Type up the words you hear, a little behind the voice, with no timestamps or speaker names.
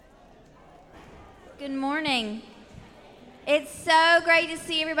Good morning. It's so great to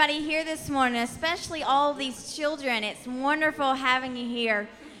see everybody here this morning, especially all of these children. It's wonderful having you here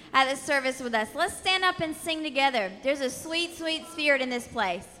at this service with us. Let's stand up and sing together. There's a sweet, sweet spirit in this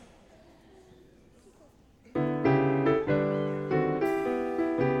place.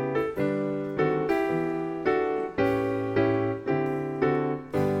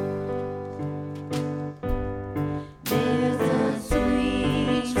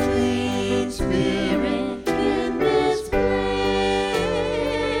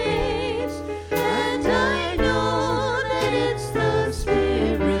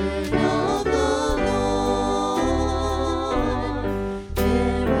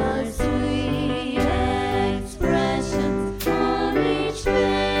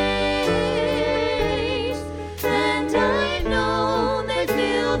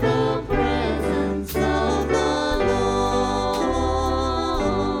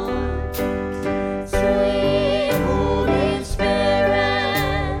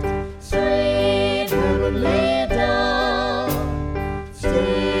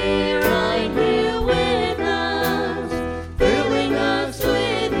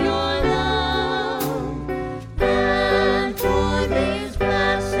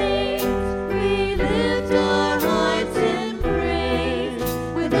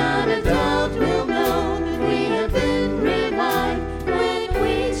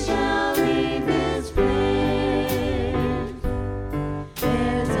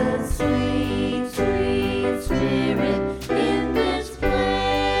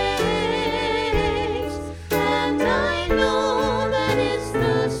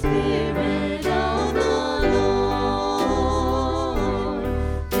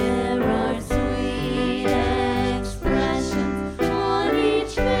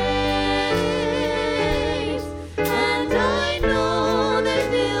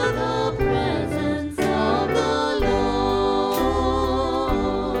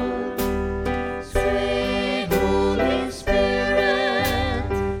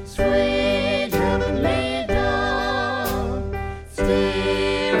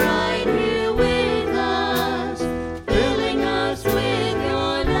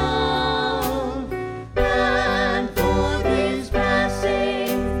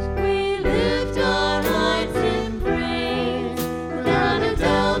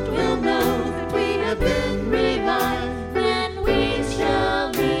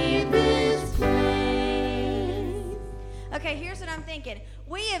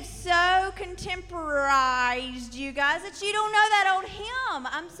 Contemporized you guys that you don't know that old hymn.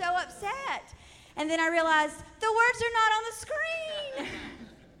 I'm so upset. And then I realized the words are not on the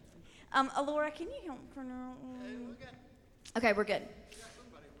screen. Laura, can you help for now? Okay, we're good.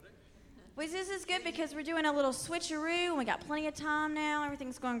 Well, this is good because we're doing a little switcheroo and we got plenty of time now.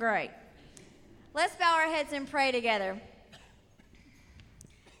 Everything's going great. Let's bow our heads and pray together.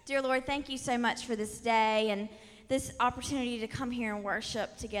 Dear Lord, thank you so much for this day and this opportunity to come here and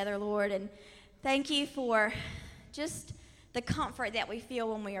worship together, Lord. And thank you for just the comfort that we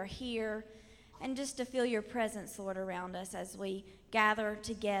feel when we are here and just to feel your presence, Lord, around us as we gather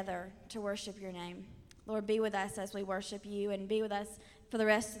together to worship your name. Lord, be with us as we worship you and be with us for the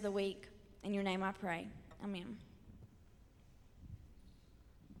rest of the week. In your name I pray. Amen.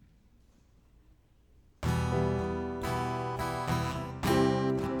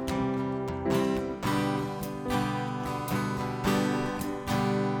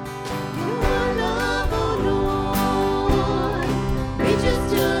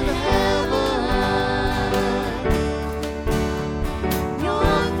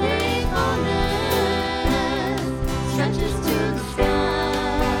 Stretches to the sky.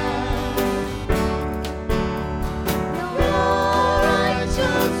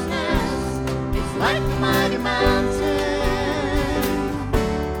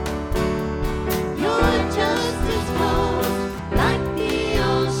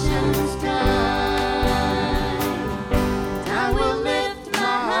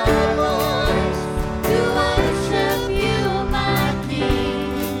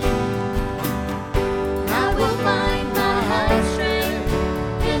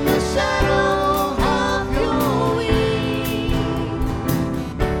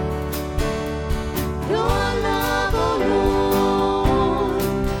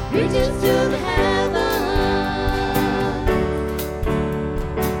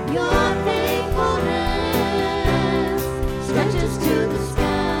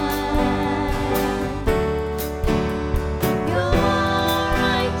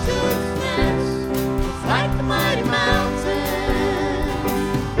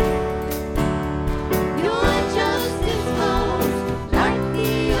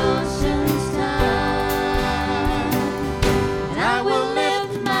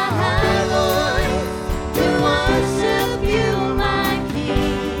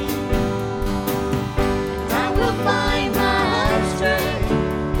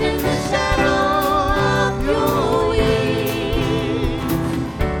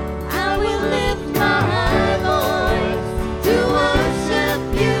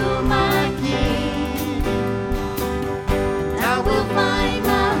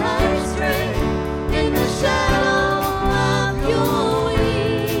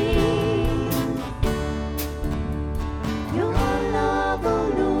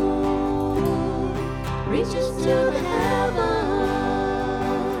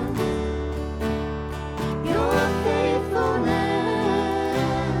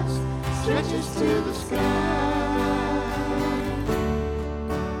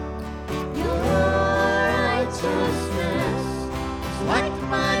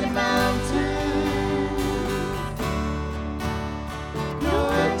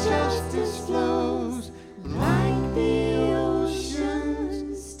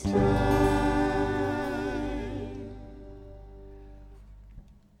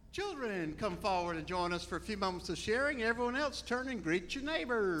 Children, come forward and join us for a few moments of sharing. Everyone else, turn and greet your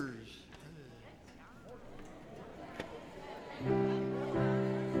neighbors.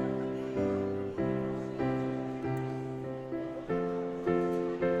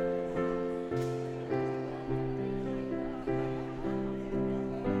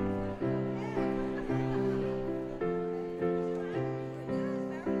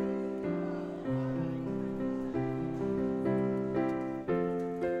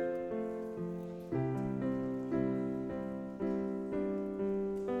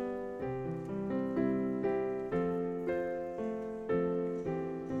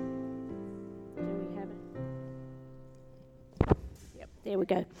 There we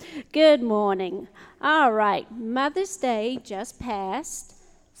go. Good morning. All right, Mother's Day just passed.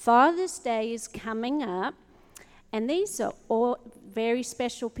 Father's Day is coming up. And these are all very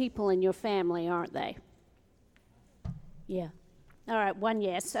special people in your family, aren't they? Yeah. All right, one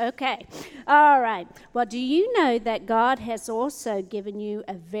yes. Okay. All right. Well, do you know that God has also given you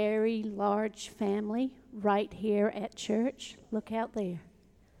a very large family right here at church? Look out there.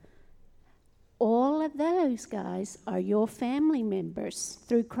 All of those guys are your family members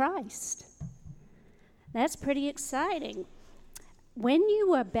through Christ. That's pretty exciting. When you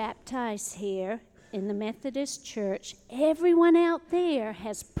were baptized here in the Methodist Church, everyone out there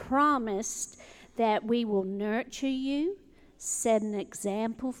has promised that we will nurture you, set an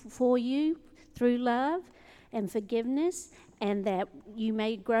example for you through love and forgiveness, and that you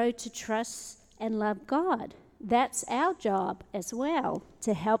may grow to trust and love God. That's our job as well,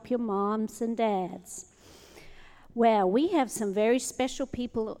 to help your moms and dads. Well, we have some very special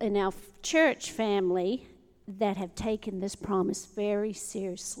people in our church family that have taken this promise very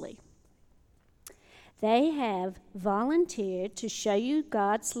seriously. They have volunteered to show you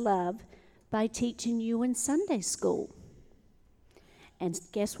God's love by teaching you in Sunday school. And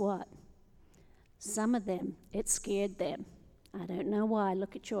guess what? Some of them, it scared them. I don't know why.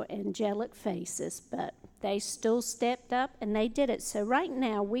 Look at your angelic faces, but they still stepped up and they did it. So right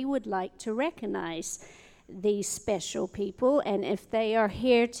now, we would like to recognize these special people. And if they are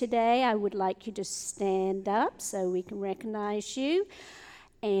here today, I would like you to stand up so we can recognize you.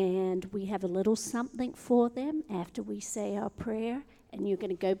 And we have a little something for them after we say our prayer. And you're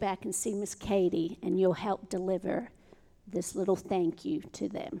going to go back and see Miss Katie, and you'll help deliver this little thank you to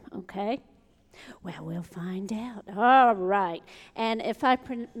them, okay? Well, we'll find out. All right. And if I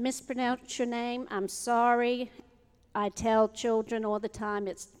mispronounce your name, I'm sorry. I tell children all the time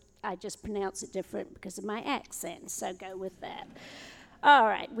I just pronounce it different because of my accent, so go with that. All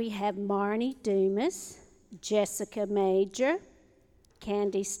right. We have Marnie Dumas, Jessica Major,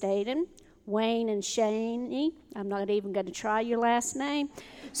 Candy Staten, Wayne and Shaney. I'm not even going to try your last name.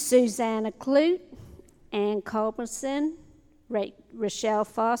 Susanna Clute, Ann Culberson, Rochelle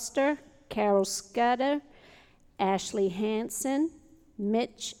Foster, Carol Scudder, Ashley Hanson,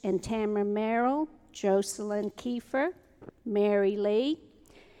 Mitch and Tamara Merrill, Jocelyn Kiefer, Mary Lee,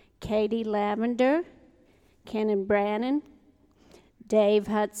 Katie Lavender, Kenan Brannon, Dave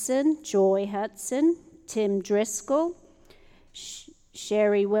Hudson, Joy Hudson, Tim Driscoll,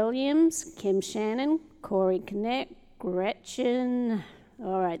 Sherry Williams, Kim Shannon, Corey Connect, Gretchen,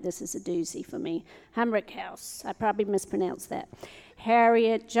 all right, this is a doozy for me, Humrick House, I probably mispronounced that,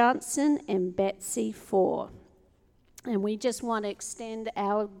 Harriet Johnson, and Betsy Four. And we just want to extend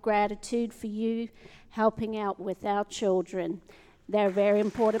our gratitude for you helping out with our children. They're a very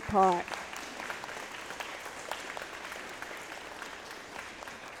important part.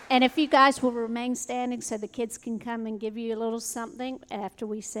 And if you guys will remain standing so the kids can come and give you a little something after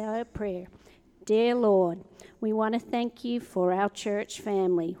we say our prayer. Dear Lord, we want to thank you for our church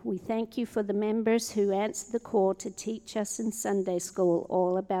family. We thank you for the members who answered the call to teach us in Sunday school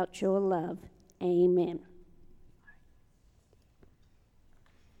all about your love. Amen.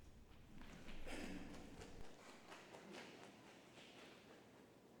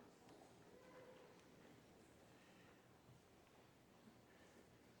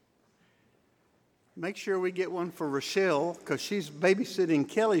 Make sure we get one for Rochelle, because she's babysitting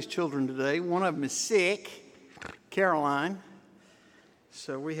Kelly's children today. One of them is sick, Caroline.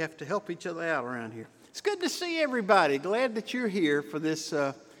 So we have to help each other out around here. It's good to see everybody. Glad that you're here for this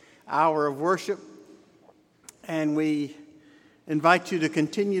hour of worship. And we invite you to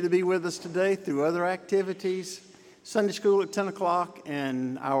continue to be with us today through other activities. Sunday school at 10 o'clock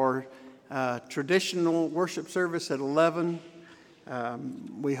and our traditional worship service at 11.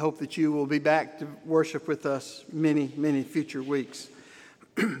 We hope that you will be back to worship with us many, many future weeks.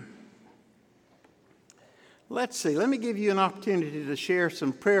 Let's see. Let me give you an opportunity to share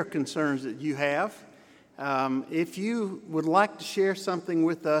some prayer concerns that you have. If you would like to share something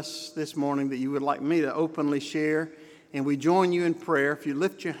with us this morning that you would like me to openly share, and we join you in prayer, if you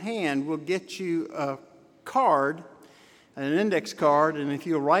lift your hand, we'll get you a card, an index card, and if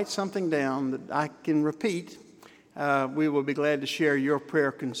you'll write something down that I can repeat, we will be glad to share your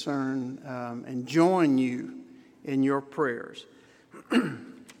prayer concern and join you in your prayers.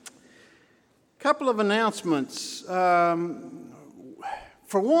 Couple of announcements.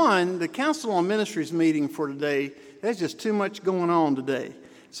 For one, the Council on Ministries meeting for today, there's just too much going on today.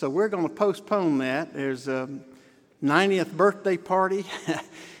 So we're going to postpone that. There's a 90th birthday party,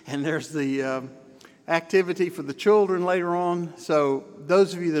 and there's the activity for the children later on. So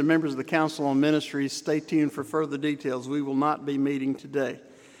those of you that are members of the Council on Ministries, stay tuned for further details. We will not be meeting today.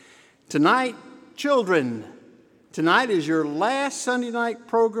 Tonight, children, tonight is your last Sunday night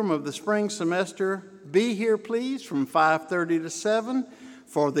program of the spring semester. Be here, please, from 5:30 to 7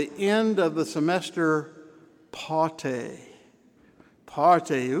 for the end of the semester party.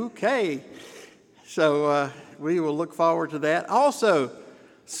 Party, okay. So we will look forward to that. Also,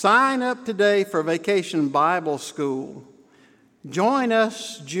 sign up today for Vacation Bible School. Join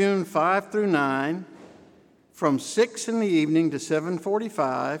us June 5 through 9 from 6 in the evening to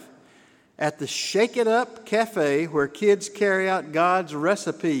 7:45 at the Shake It Up Cafe, where kids carry out God's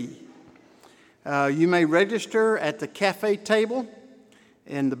recipe. You may register at the cafe table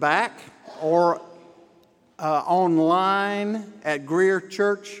in the back or online at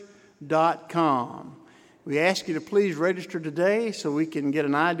greerchurch.com. We ask you to please register today so we can get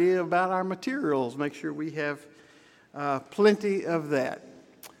an idea about our materials. Make sure we have plenty of that.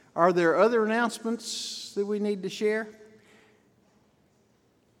 Are there other announcements that we need to share?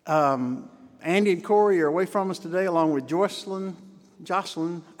 Andy and Corey are away from us today, along with Jocelyn.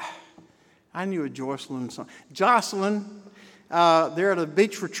 I knew a Jocelyn song. Jocelyn, they're at a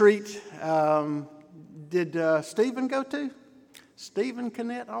beach retreat. Did Stephen go to? Stephen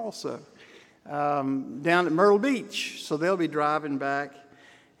Cannett also. Down at Myrtle Beach. So they'll be driving back.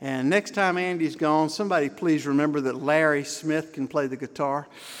 And next time Andy's gone, somebody please remember that Larry Smith can play the guitar.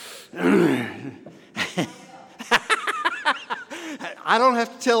 I don't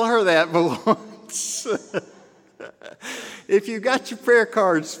have to tell her that but once. If you got your prayer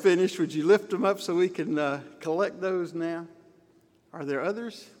cards finished, would you lift them up so we can collect those now? Are there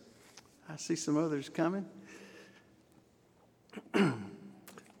others? I see some others coming.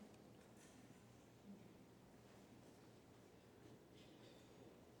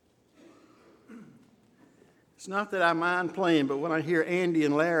 It's not that I mind playing, but when I hear Andy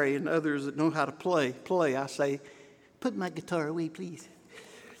and Larry and others that know how to play, I say, put my guitar away, please.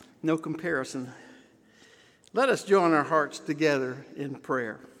 No comparison. Let us join our hearts together in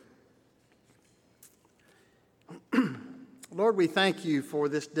prayer. Lord, we thank you for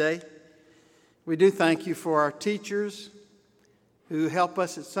this day. We do thank you for our teachers who help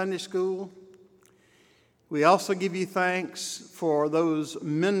us at Sunday school. We also give you thanks for those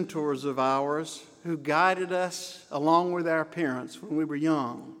mentors of ours who guided us along with our parents when we were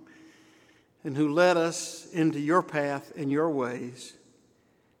young and who led us into your path and your ways.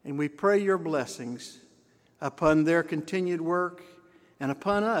 And we pray your blessings upon their continued work and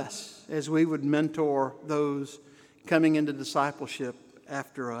upon us as we would mentor those coming into discipleship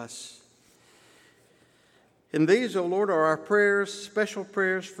after us. And these, O Lord, are our prayers, special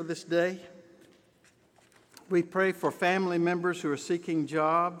prayers for this day. We pray for family members who are seeking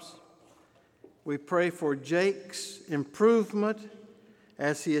jobs. We pray for Jake's improvement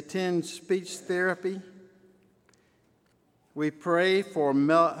as he attends speech therapy. We pray for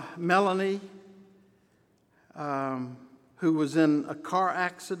Melanie, who was in a car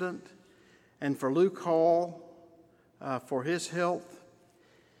accident, and for Luke Hall for his health.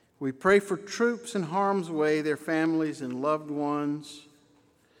 We pray for troops in harm's way, their families and loved ones.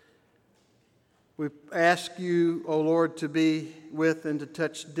 We ask you, O Lord, to be with and to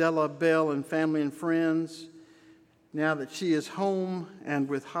touch Della Bell and family and friends now that she is home and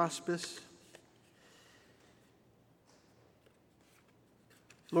with hospice.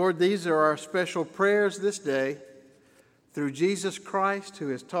 Lord, these are our special prayers this day through Jesus Christ, who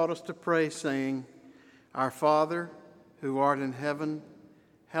has taught us to pray, saying, Our Father, who art in heaven,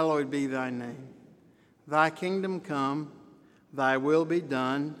 hallowed be thy name. Thy kingdom come, thy will be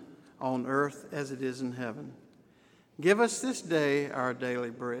done on earth as it is in heaven. Give us this day our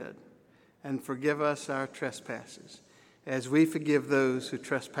daily bread, and forgive us our trespasses, as we forgive those who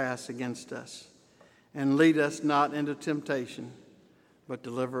trespass against us. And lead us not into temptation, but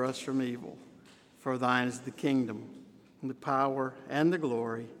deliver us from evil. For thine is the kingdom, and the power, and the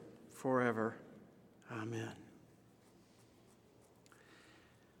glory, forever. Amen.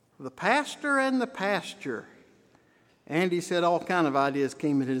 The pastor and the pasture. Andy said all kind of ideas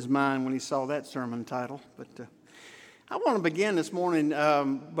came into his mind when he saw that sermon title. But I want to begin this morning,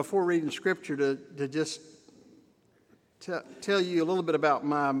 before reading Scripture, to just tell you a little bit about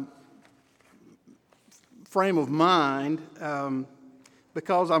my frame of mind,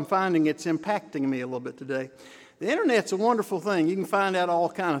 because I'm finding it's impacting me a little bit today. The Internet's a wonderful thing. You can find out all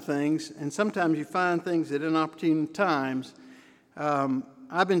kind of things, and sometimes you find things at inopportune times.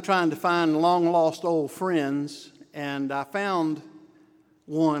 I've been trying to find long-lost old friends, and I found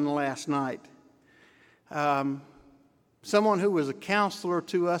one last night. Someone who was a counselor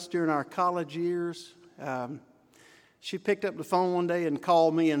to us during our college years. She picked up the phone one day and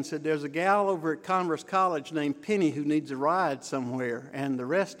called me and said, "There's a gal over at Converse College named Penny who needs a ride somewhere." And the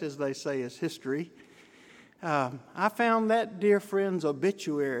rest, as they say, is history. I found that dear friend's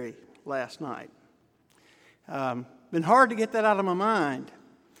obituary last night. Been hard to get that out of my mind.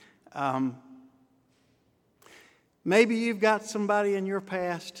 Maybe you've got somebody in your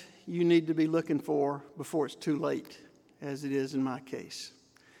past you need to be looking for before it's too late, as it is in my case.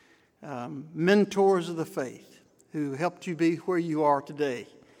 Mentors of the faith who helped you be where you are today,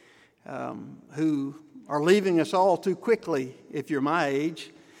 who are leaving us all too quickly if you're my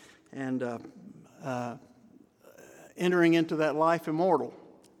age, and entering into that life immortal.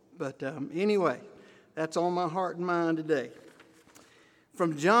 But anyway, that's on my heart and mind today.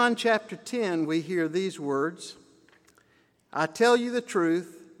 From John chapter 10, we hear these words, "I tell you the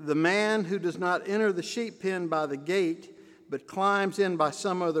truth, the man who does not enter the sheep pen by the gate, but climbs in by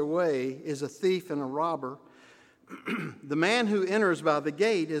some other way, is a thief and a robber. The man who enters by the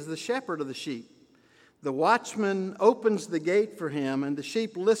gate is the shepherd of the sheep. The watchman opens the gate for him, and the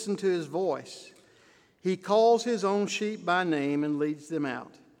sheep listen to his voice. He calls his own sheep by name and leads them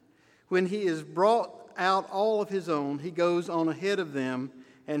out. When he has brought out all of his own, he goes on ahead of them,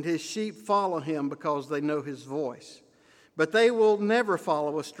 and his sheep follow him because they know his voice. But they will never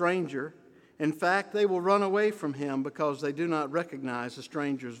follow a stranger. In fact, they will run away from him because they do not recognize a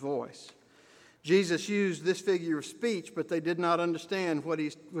stranger's voice." Jesus used this figure of speech, but they did not understand what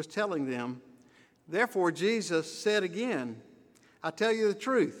he was telling them. Therefore, Jesus said again, "I tell you the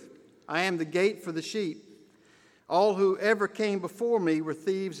truth, I am the gate for the sheep. All who ever came before me were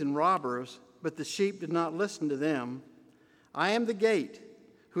thieves and robbers, but the sheep did not listen to them. I am the gate.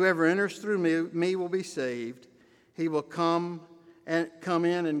 Whoever enters through me will be saved. He will come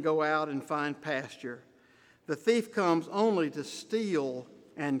in and go out and find pasture. The thief comes only to steal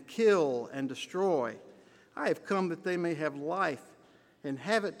and kill and destroy. I have come that they may have life and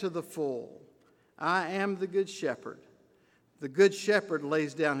have it to the full. I am the good shepherd. The good shepherd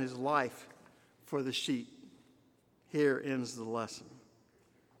lays down his life for the sheep." Here ends the lesson.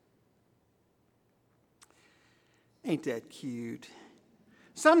 Ain't that cute?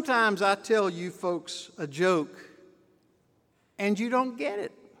 Sometimes I tell you folks a joke and you don't get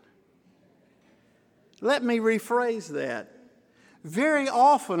it. Let me rephrase that. Very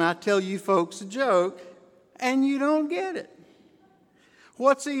often I tell you folks a joke and you don't get it.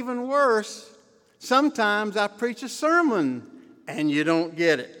 What's even worse, sometimes I preach a sermon and you don't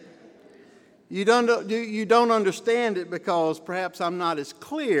get it. You don't understand it because perhaps I'm not as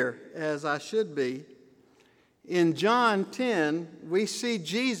clear as I should be. In John 10, we see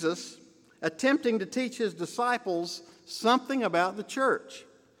Jesus attempting to teach his disciples something about the church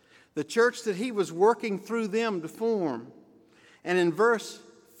that he was working through them to form. And in verse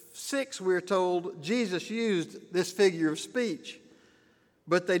 6, we're told Jesus used this figure of speech,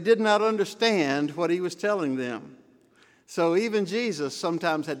 but they did not understand what he was telling them. So even Jesus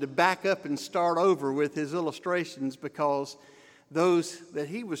sometimes had to back up and start over with his illustrations because those that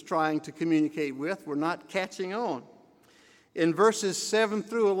he was trying to communicate with were not catching on. In verses 7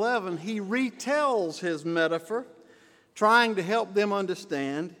 through 11, he retells his metaphor, trying to help them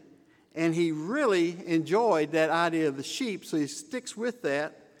understand. And he really enjoyed that idea of the sheep, so he sticks with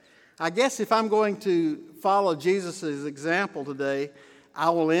that. I guess if I'm going to follow Jesus' example today, I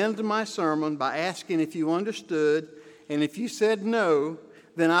will end my sermon by asking if you understood, and if you said no,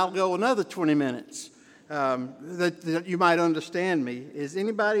 then I'll go another 20 minutes that you might understand me. Is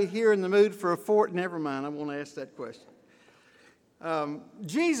anybody here in the mood for a fort? Never mind, I won't ask that question.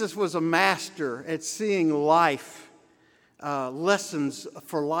 Jesus was a master at seeing life. Lessons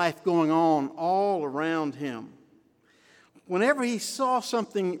for life going on all around him. Whenever he saw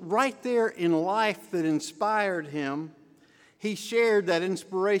something right there in life that inspired him, he shared that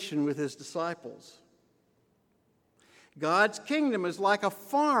inspiration with his disciples. God's kingdom is like a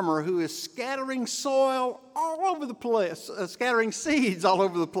farmer who is scattering soil all over the place, scattering seeds all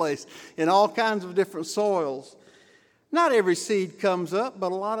over the place in all kinds of different soils. Not every seed comes up,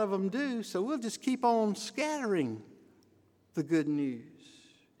 but a lot of them do, so we'll just keep on scattering the good news.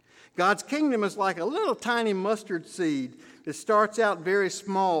 God's kingdom is like a little tiny mustard seed that starts out very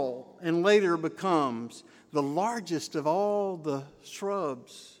small and later becomes the largest of all the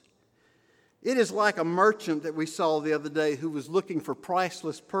shrubs. It is like a merchant that we saw the other day who was looking for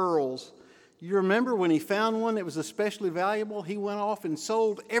priceless pearls. You remember when he found one that was especially valuable, he went off and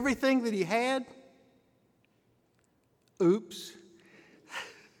sold everything that he had? Oops.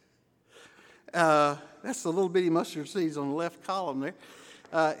 That's the little bitty mustard seeds on the left column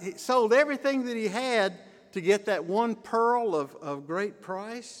there. He sold everything that he had to get that one pearl of great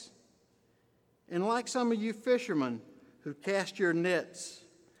price. And like some of you fishermen who cast your nets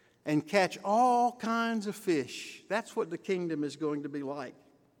and catch all kinds of fish, that's what the kingdom is going to be like.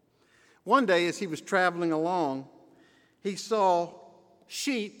 One day as he was traveling along, he saw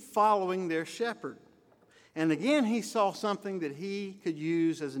sheep following their shepherd. And again, he saw something that he could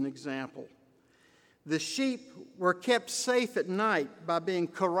use as an example. The sheep were kept safe at night by being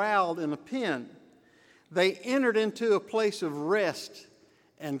corralled in a pen. They entered into a place of rest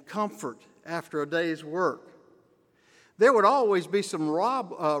and comfort after a day's work. There would always be some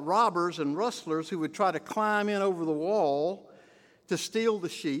robbers and rustlers who would try to climb in over the wall to steal the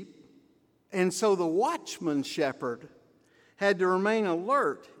sheep. And so the watchman shepherd had to remain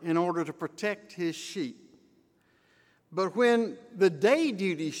alert in order to protect his sheep. But when the day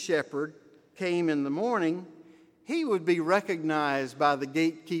duty shepherd came in the morning, he would be recognized by the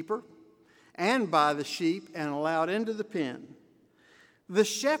gatekeeper and by the sheep and allowed into the pen. The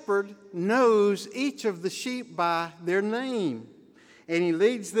shepherd knows each of the sheep by their name, and he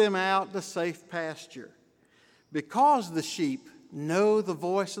leads them out to safe pasture. Because the sheep know the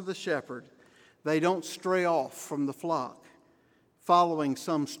voice of the shepherd, they don't stray off from the flock, following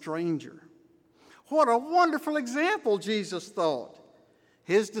some stranger. What a wonderful example, Jesus thought.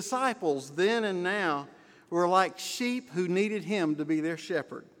 His disciples then and now were like sheep who needed him to be their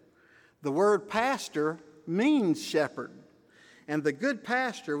shepherd. The word pastor means shepherd, and the good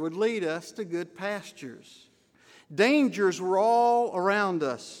pastor would lead us to good pastures. Dangers were all around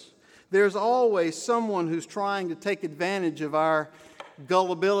us. There's always someone who's trying to take advantage of our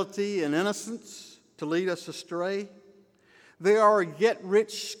gullibility and innocence to lead us astray. There are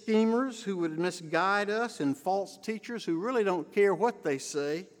get-rich schemers who would misguide us, and false teachers who really don't care what they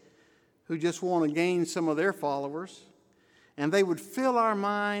say, who just want to gain some of their followers. And they would fill our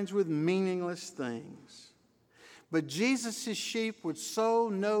minds with meaningless things. But Jesus' sheep would so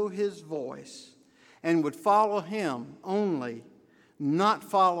know his voice and would follow him only, not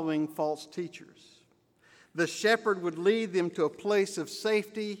following false teachers. The shepherd would lead them to a place of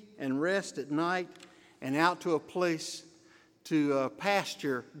safety and rest at night and out to a place to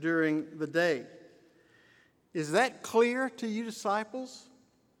pasture during the day. Is that clear to you disciples?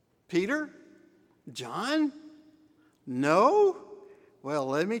 Peter? John? No? Well,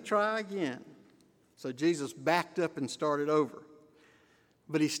 let me try again. So Jesus backed up and started over.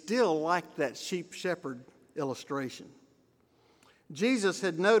 But he still liked that sheep shepherd illustration. Jesus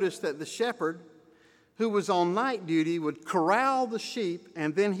had noticed that the shepherd who was on night duty would corral the sheep,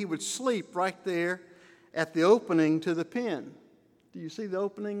 and then he would sleep right there at the opening to the pen. Do you see the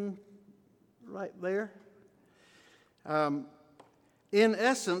opening right there? In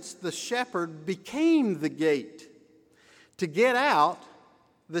essence, the shepherd became the gate. To get out,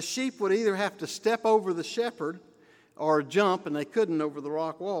 the sheep would either have to step over the shepherd or jump, and they couldn't over the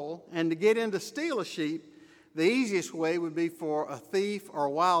rock wall. And to get in to steal a sheep, the easiest way would be for a thief or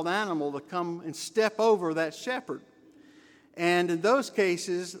a wild animal to come and step over that shepherd. And in those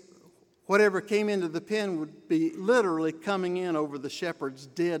cases, whatever came into the pen would be literally coming in over the shepherd's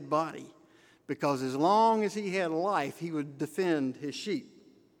dead body, because as long as he had life, he would defend his sheep.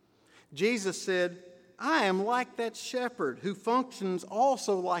 Jesus said, I am like that shepherd who functions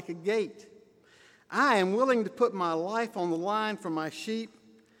also like a gate. I am willing to put my life on the line for my sheep,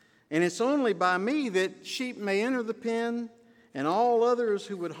 and it's only by me that sheep may enter the pen, and all others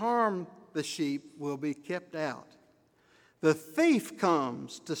who would harm the sheep will be kept out. The thief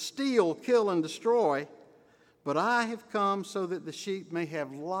comes to steal, kill, and destroy, but I have come so that the sheep may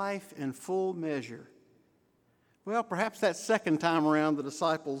have life in full measure. Well, perhaps that second time around the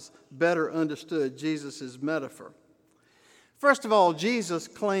disciples better understood Jesus' metaphor. First of all, Jesus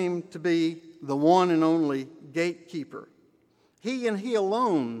claimed to be the one and only gatekeeper. He and he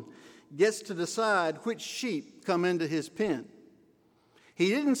alone gets to decide which sheep come into his pen. He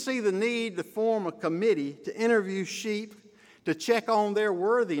didn't see the need to form a committee to interview sheep, to check on their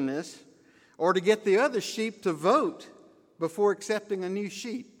worthiness, or to get the other sheep to vote before accepting a new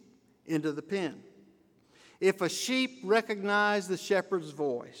sheep into the pen. If a sheep recognized the shepherd's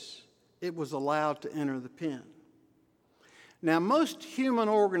voice, it was allowed to enter the pen. Now, most human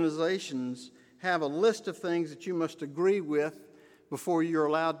organizations have a list of things that you must agree with before you're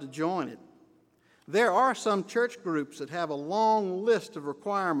allowed to join it. There are some church groups that have a long list of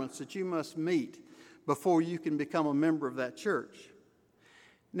requirements that you must meet before you can become a member of that church.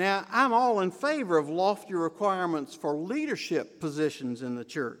 Now, I'm all in favor of lofty requirements for leadership positions in the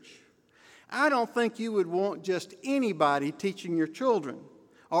church. I don't think you would want just anybody teaching your children,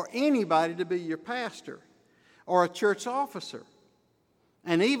 or anybody to be your pastor, or a church officer.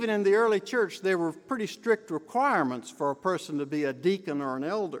 And even in the early church, there were pretty strict requirements for a person to be a deacon or an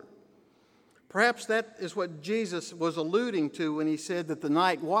elder. Perhaps that is what Jesus was alluding to when he said that the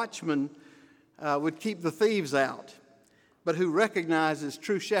night watchman would keep the thieves out, but who recognizes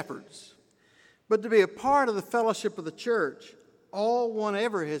true shepherds. But to be a part of the fellowship of the church, all one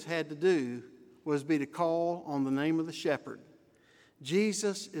ever has had to do was be to call on the name of the shepherd.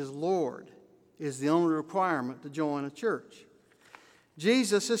 Jesus is Lord is the only requirement to join a church.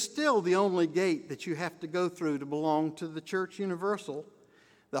 Jesus is still the only gate that you have to go through to belong to the Church Universal,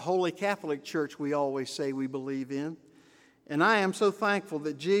 the Holy Catholic Church we always say we believe in. And I am so thankful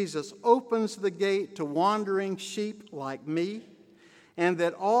that Jesus opens the gate to wandering sheep like me, and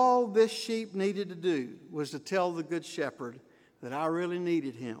that all this sheep needed to do was to tell the Good Shepherd that I really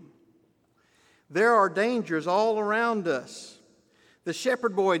needed him. There are dangers all around us. The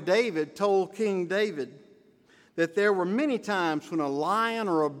shepherd boy David told King David that there were many times when a lion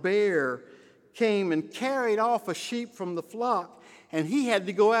or a bear came and carried off a sheep from the flock, and he had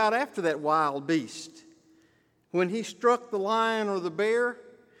to go out after that wild beast. When he struck the lion or the bear,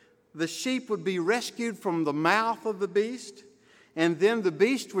 the sheep would be rescued from the mouth of the beast, and then the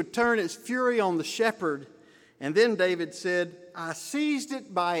beast would turn its fury on the shepherd. And then David said, I seized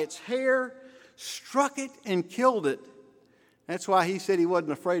it by its hair, struck it, and killed it. That's why he said he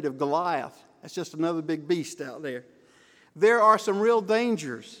wasn't afraid of Goliath. That's just another big beast out there. There are some real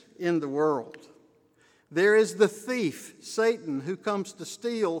dangers in the world. There is the thief, Satan, who comes to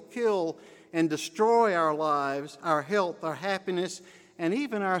steal, kill, and destroy our lives, our health, our happiness, and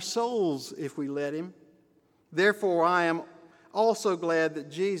even our souls if we let him. Therefore, I am also glad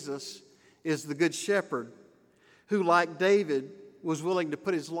that Jesus is the Good Shepherd who, like David, was willing to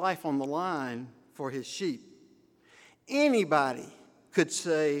put his life on the line for his sheep. Anybody could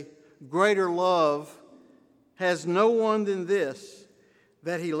say, greater love has no one than this,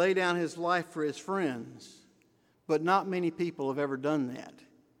 that he lay down his life for his friends. But not many people have ever done that.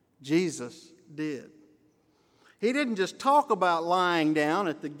 Jesus did. He didn't just talk about lying down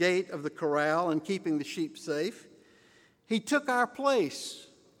at the gate of the corral and keeping the sheep safe. He took our place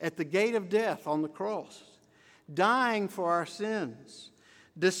at the gate of death on the cross, dying for our sins,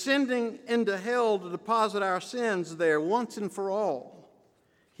 descending into hell to deposit our sins there once and for all.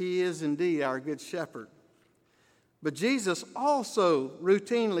 He is indeed our good shepherd. But Jesus also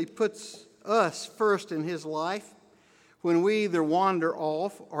routinely puts us first in his life when we either wander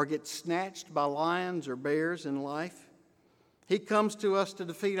off or get snatched by lions or bears in life. He comes to us to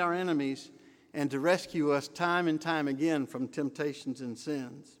defeat our enemies and to rescue us time and time again from temptations and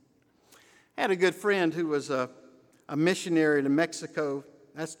sins. I had a good friend who was a missionary to Mexico.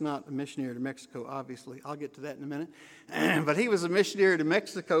 That's not a missionary to Mexico, obviously. I'll get to that in a minute. But he was a missionary to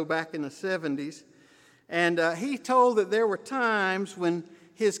Mexico back in the 70s. And he told that there were times when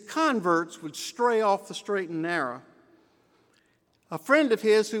his converts would stray off the straight and narrow. A friend of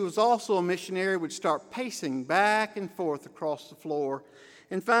his who was also a missionary would start pacing back and forth across the floor.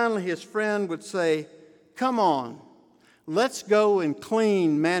 And finally his friend would say, come on, let's go and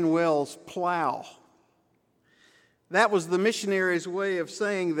clean Manuel's plow. That was the missionary's way of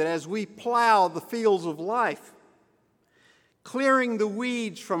saying that as we plow the fields of life, clearing the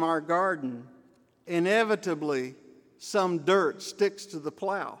weeds from our garden, inevitably some dirt sticks to the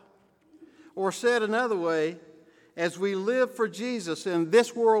plow. Or said another way, as we live for Jesus in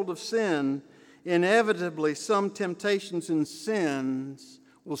this world of sin, inevitably some temptations and sins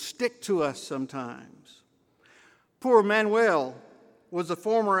will stick to us sometimes. Poor Manuel was a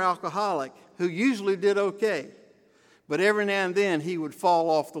former alcoholic who usually did okay. But every now and then he would fall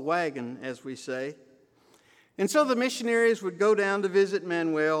off the wagon, as we say. And so the missionaries would go down to visit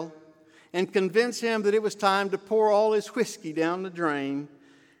Manuel and convince him that it was time to pour all his whiskey down the drain.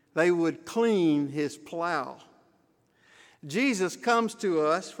 They would clean his plow. Jesus comes to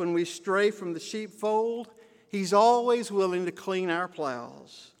us when we stray from the sheepfold. He's always willing to clean our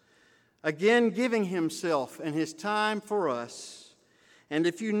plows, again giving himself and his time for us. And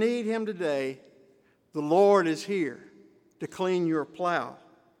if you need him today, the Lord is here to clean your plow.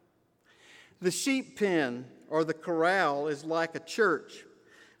 The sheep pen or the corral is like a church,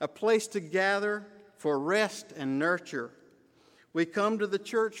 a place to gather for rest and nurture. We come to the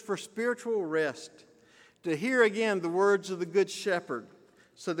church for spiritual rest, to hear again the words of the Good Shepherd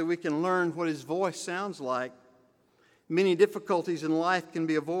so that we can learn what his voice sounds like. Many difficulties in life can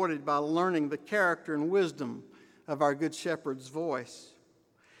be avoided by learning the character and wisdom of our Good Shepherd's voice.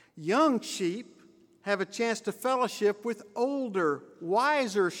 Young sheep have a chance to fellowship with older,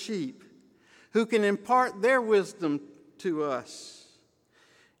 wiser sheep who can impart their wisdom to us.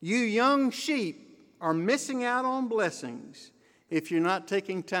 You young sheep are missing out on blessings if you're not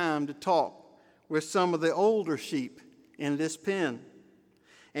taking time to talk with some of the older sheep in this pen.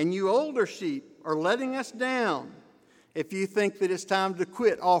 And you older sheep are letting us down if you think that it's time to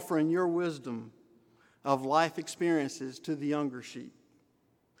quit offering your wisdom of life experiences to the younger sheep.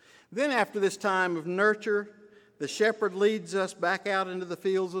 Then after this time of nurture, the shepherd leads us back out into the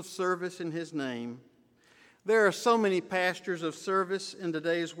fields of service in his name. There are so many pastures of service in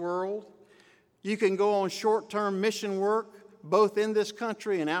today's world. You can go on short-term mission work, both in this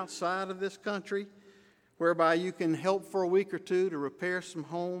country and outside of this country, whereby you can help for a week or two to repair some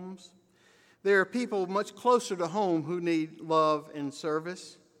homes. There are people much closer to home who need love and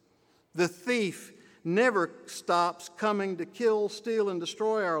service. The thief never stops coming to kill, steal, and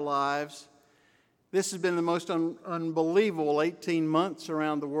destroy our lives. This has been the most unbelievable 18 months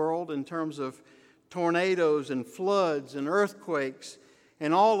around the world in terms of tornadoes and floods and earthquakes,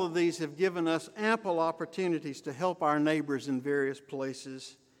 and all of these have given us ample opportunities to help our neighbors in various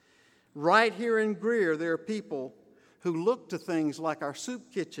places. Right here in Greer, there are people who look to things like our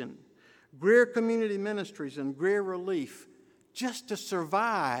soup kitchen, Greer Community Ministries, and Greer Relief just to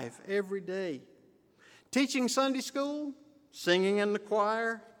survive every day. Teaching Sunday school, singing in the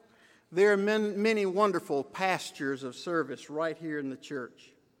choir, there are many wonderful pastures of service right here in the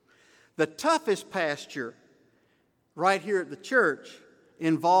church. The toughest pasture right here at the church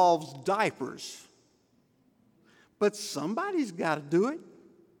involves diapers. But somebody's got to do it.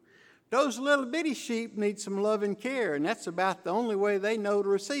 Those little bitty sheep need some love and care, and that's about the only way they know to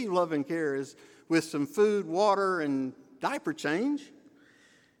receive love and care is with some food, water, and diaper change.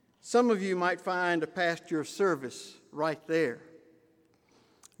 Some of you might find a pasture of service right there.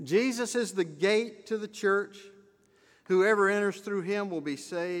 Jesus is the gate to the church. Whoever enters through him will be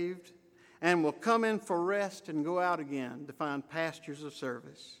saved and will come in for rest and go out again to find pastures of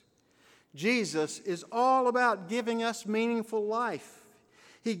service. Jesus is all about giving us meaningful life.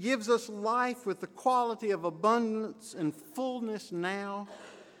 He gives us life with the quality of abundance and fullness now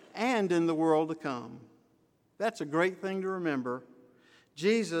and in the world to come. That's a great thing to remember.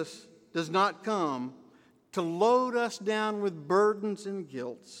 Jesus does not come to load us down with burdens and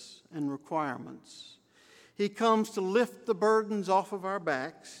guilts and requirements. He comes to lift the burdens off of our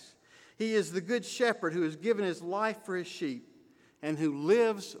backs. He is the good shepherd who has given his life for his sheep and who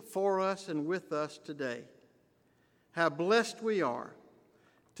lives for us and with us today. How blessed we are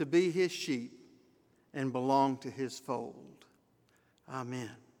to be his sheep and belong to his fold.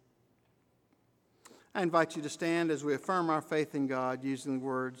 Amen. I invite you to stand as we affirm our faith in God using the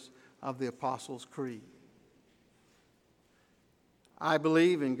words of the Apostles' Creed. I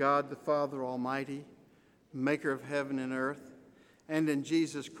believe in God the Father Almighty, maker of heaven and earth, and in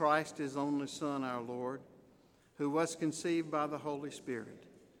Jesus Christ, his only Son, our Lord, who was conceived by the Holy Spirit,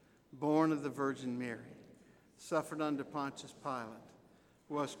 born of the Virgin Mary, suffered under Pontius Pilate,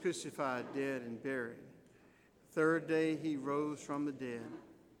 was crucified, dead, and buried. Third day he rose from the dead.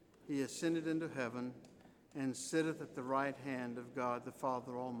 He ascended into heaven and sitteth at the right hand of God the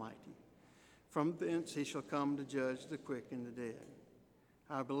Father Almighty. From thence he shall come to judge the quick and the dead.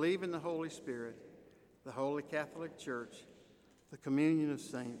 I believe in the Holy Spirit, the Holy Catholic Church, the communion of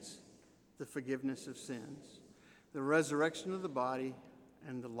saints, the forgiveness of sins, the resurrection of the body,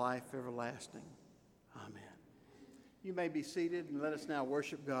 and the life everlasting. Amen. You may be seated, and let us now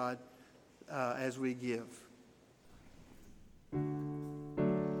worship God as we give.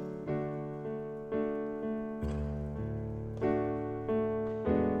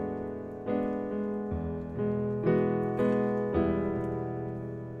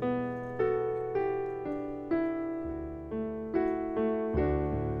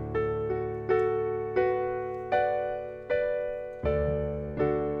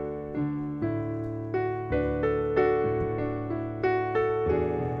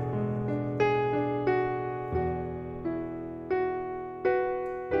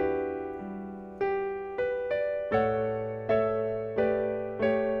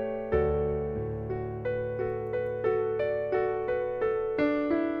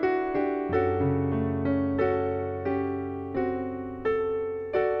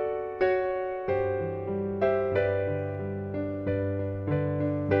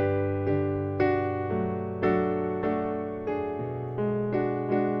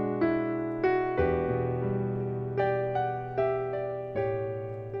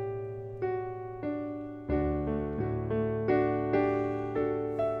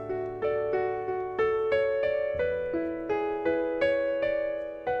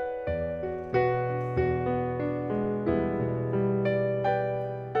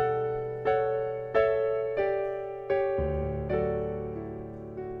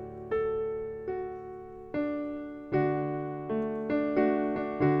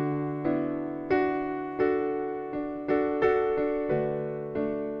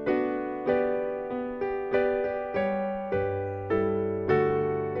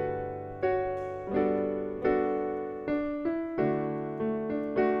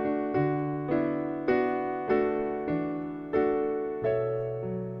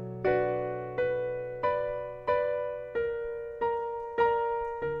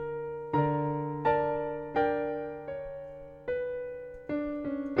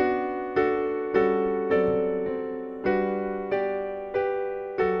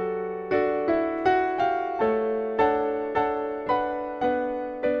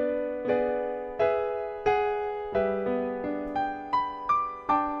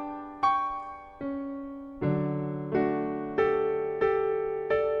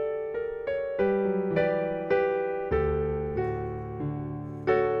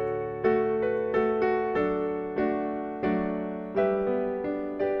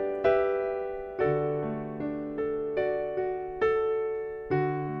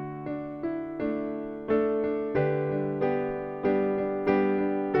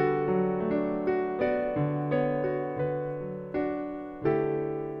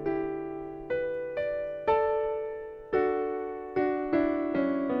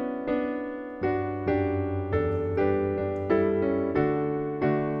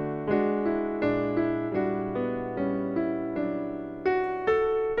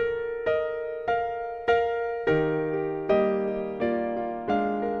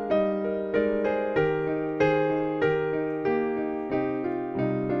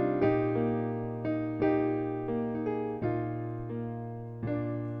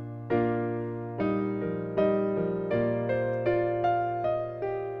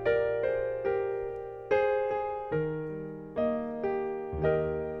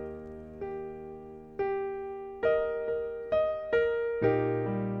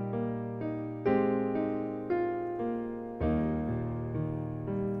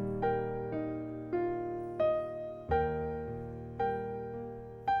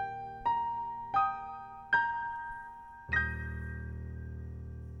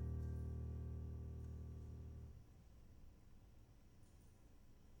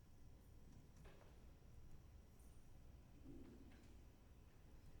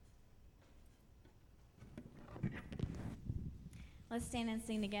 Let's stand and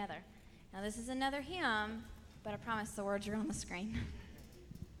sing together. Now, this is another hymn, but I promise the words are on the screen.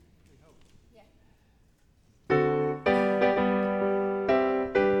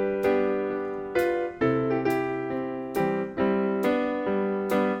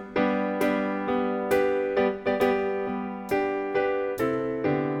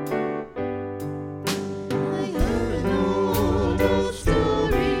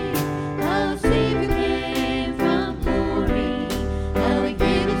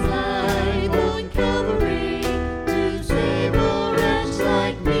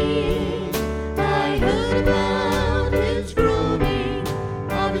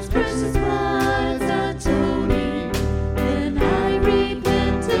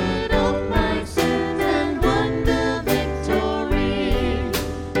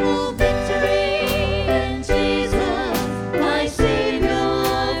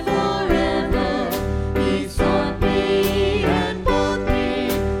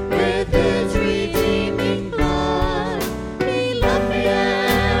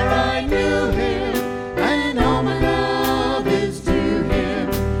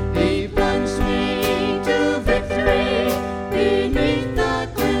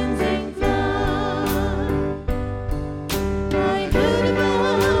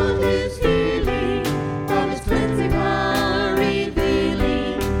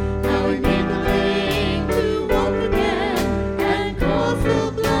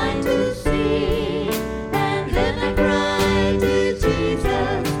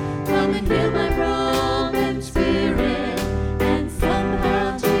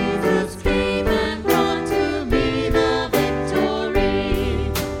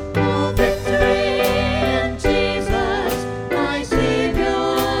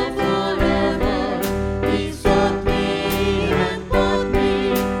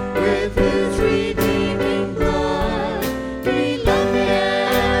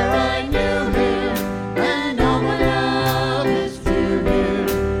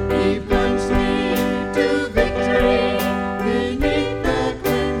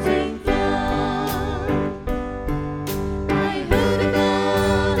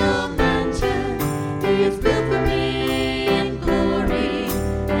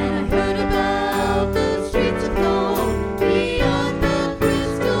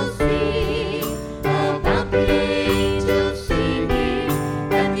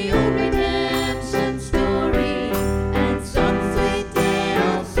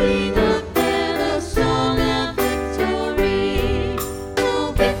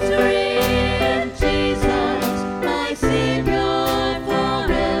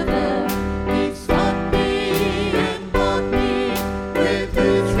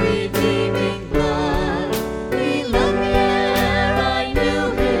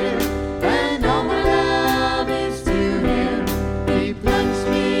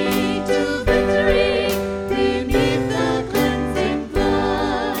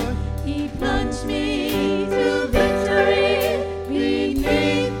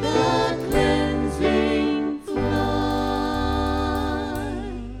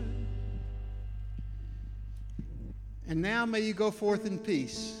 And now may you go forth in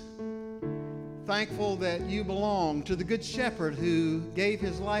peace, thankful that you belong to the Good Shepherd who gave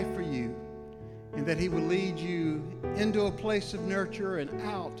his life for you, and that he will lead you into a place of nurture and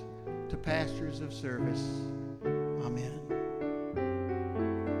out to pastures of service. Amen.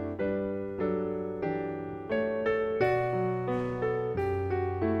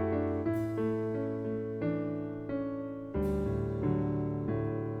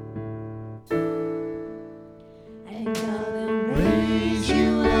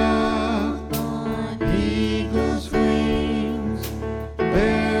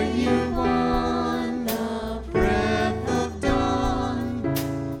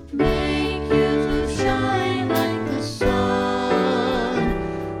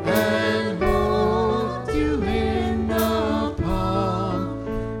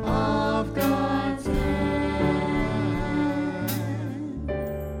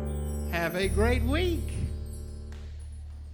 Have a great week.